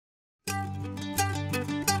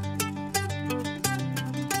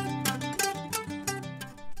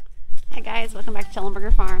guys, welcome back to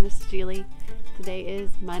Shellenberger Farm. This is Julie. Today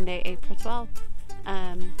is Monday, April 12th.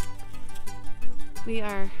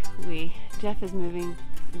 Jeff is moving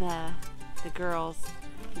the girls,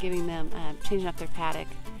 giving them, changing up their paddock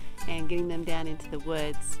and getting them down into the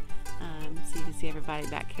woods. So you can see everybody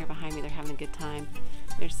back here behind me, they're having a good time.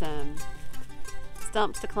 There's some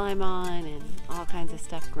stumps to climb on and all kinds of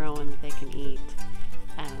stuff growing that they can eat.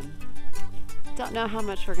 Don't know how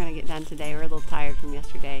much we're going to get done today. We're a little tired from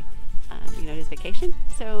yesterday. It is vacation,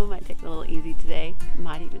 so might take it a little easy today.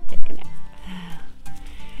 Might even take a nap.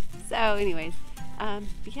 So anyways,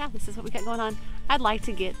 yeah, this is what we got going on. I'd like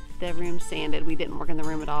to get the room sanded. We didn't work in the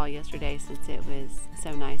room at all yesterday since it was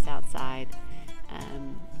so nice outside.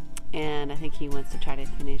 And I think he wants to try to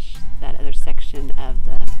finish that other section of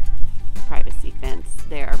the privacy fence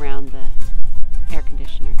there around the air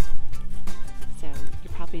conditioner. So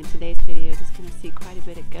you're probably in today's video just going to see quite a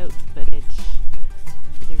bit of goat footage.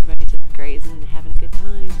 Everybody's just grazing and having a